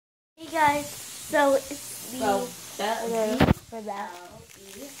guys, so it's me. For that.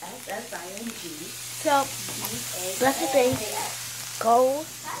 So, blessed day, go,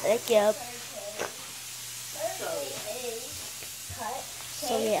 wake up.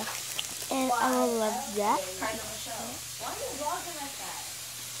 So yeah, and I love that.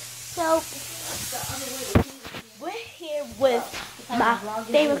 So, we're here with my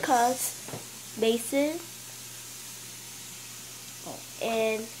favorite cuz, Mason,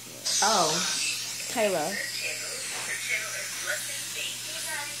 and Tyler.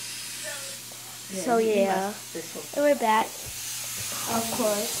 So yeah, and we're back, of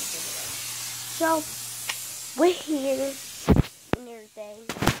course. So, we're here and everything.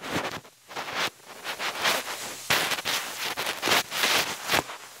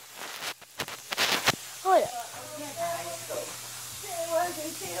 Hold up.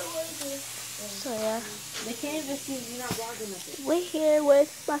 So yeah. They can't even see you're not vlogging with it. We're here with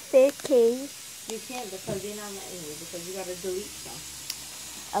my favorite king. You can't because they're not letting you because you gotta delete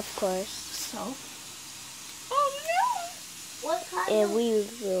stuff. Of course. So. Oh no! What kind and we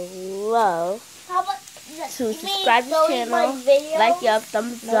will love to subscribe to the channel, like your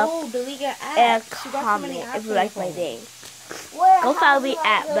thumbs up, delete your app. and comment if you like my name. Go follow me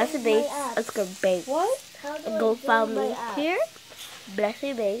at Blessed Base _ What? And go follow me here,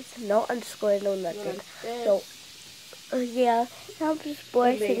 Blessed Base, no underscore, no nothing. So, yeah, I'm just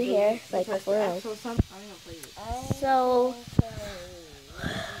bored sitting here, like, for real. So,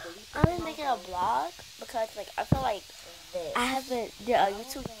 I'm making a vlog because, like, I feel like I haven't done a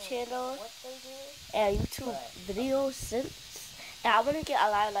YouTube channel and YouTube videos since, and I want to get a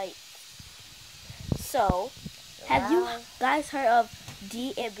lot of, like, so, have you guys heard of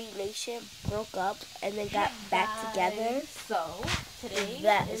D and B Nation broke up and then got back together? So, today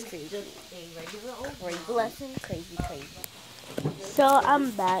that is crazy. A regular old Crazy lesson, crazy. So,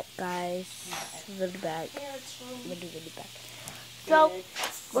 I'm back, guys. Really back. Really back. So,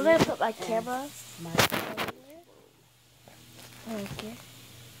 we're going to put my camera okay.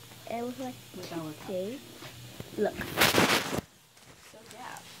 And with like, okay. Look. So,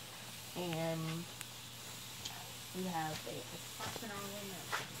 yeah. And we have a apartment on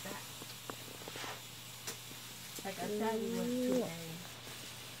there. Like I said, we went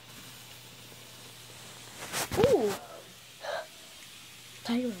to Ooh.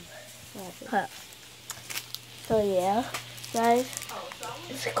 Huh. So yeah, guys,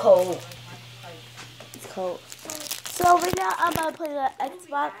 it's cold. It's cold. So right now I'm about to play the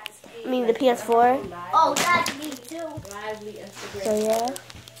Xbox. I mean the PS4. Oh, that's me too. So yeah.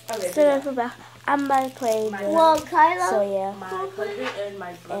 So I'm about to play the. Well, Kyla. So yeah. my husband and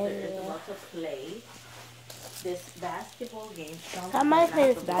my brother is about to play this basketball game. I might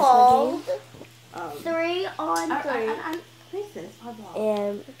play this basketball game. 3 on 3.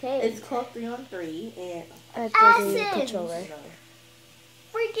 And Okay. It's called 3 on 3 and I think the controller.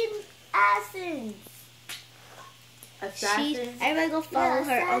 Freaking Assassin. Everybody go follow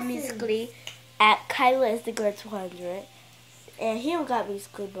her on Musically at Kyla is the girl 200. And he don't got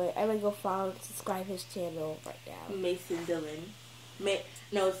Musically, but everybody go follow and subscribe his channel right now. Mason Dillon.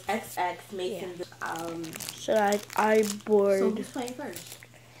 No, it's XX Mason. Yeah. So I'm bored. So who's playing first?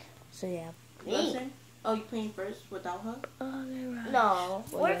 So yeah. Me. Oh, you playing first without her? Oh, right. No,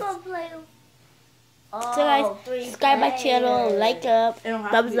 we're gonna play. So guys, subscribe my channel, like up,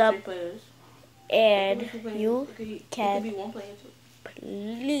 thumbs up, and you can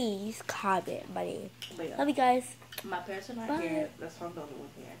please comment my name. Love you guys. My parents are not here. That's why I'm the only one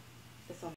here.